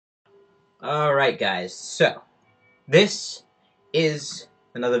Alright guys, so this is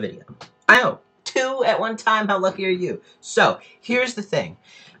another video. I know, 2 at one time, how lucky are you? So, here's the thing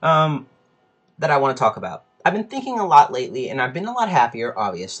that I want to talk about. I've been thinking a lot lately, and I've been a lot happier,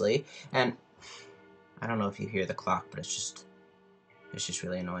 obviously, and I don't know if you hear the clock, but it's just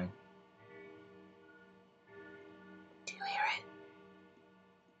really annoying. Do you hear it?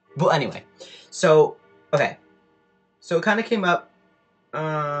 Well, anyway, so, okay. So it kind of came up,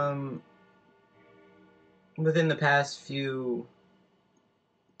 within the past few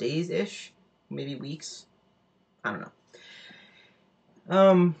days-ish, maybe weeks. I don't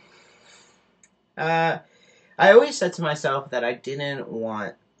know. I always said to myself that I didn't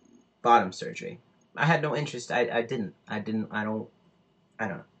want bottom surgery. I had no interest. I don't know.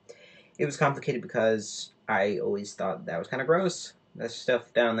 It was complicated because I always thought that was kind of gross. That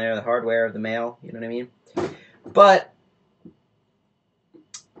stuff down there, the hardware of the male, you know what I mean? But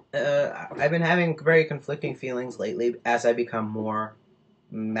I've been having very conflicting feelings lately as I become more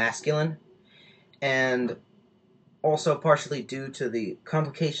masculine, and also partially due to the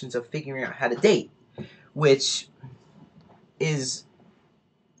complications of figuring out how to date, which is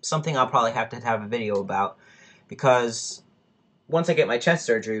something I'll probably have to have a video about, because once I get my chest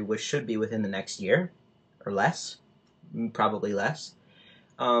surgery, which should be within the next year, or less, probably less,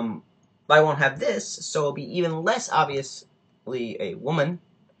 I won't have this, so it'll be even less obviously a woman,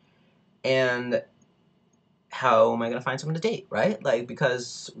 and how am I going to find someone to date, right? Like,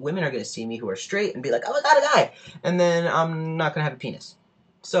 because women are going to see me who are straight and be like, oh, I got a guy, and then I'm not going to have a penis.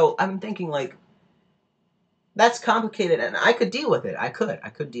 So I'm thinking, like, that's complicated, and I could deal with it. I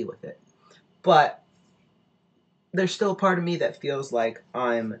could deal with it. But there's still a part of me that feels like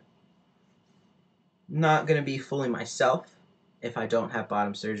I'm not going to be fully myself if I don't have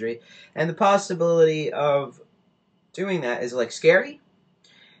bottom surgery. And the possibility of doing that is, like, scary.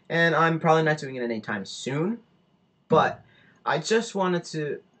 And I'm probably not doing it anytime soon. But I just wanted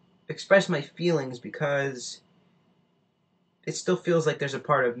to express my feelings because it still feels like there's a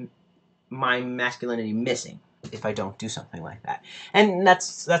part of my masculinity missing if I don't do something like that. And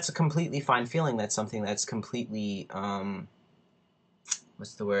that's a completely fine feeling. That's something that's completely,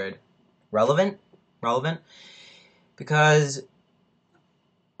 what's the word? Relevant? Because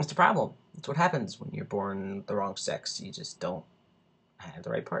it's a problem. It's what happens when you're born the wrong sex. You just don't have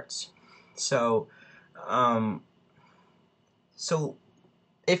the right parts. So, so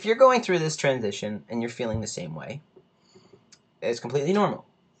if you're going through this transition and you're feeling the same way, it's completely normal.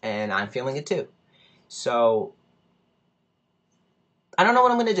 And I'm feeling it too. So, I don't know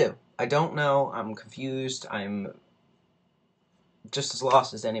what I'm going to do. I don't know. I'm confused. I'm just as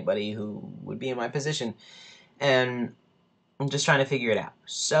lost as anybody who would be in my position. And I'm just trying to figure it out.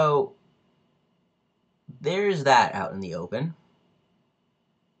 So, there's that out in the open.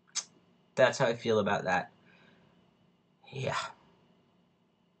 That's how I feel about that. Yeah.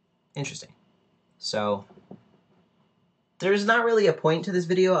 Interesting. So, there's not really a point to this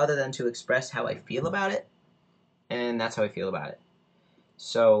video other than to express how I feel about it. And that's how I feel about it.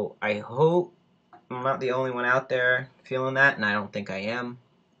 So, I hope I'm not the only one out there feeling that, and I don't think I am.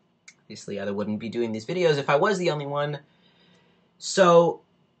 Obviously, I wouldn't be doing these videos if I was the only one. So,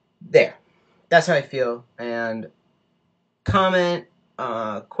 there. That's how I feel. And comment,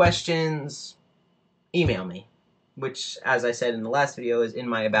 questions, email me. Which, as I said in the last video, is in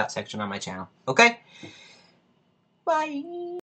my About section on my channel. Okay? Bye!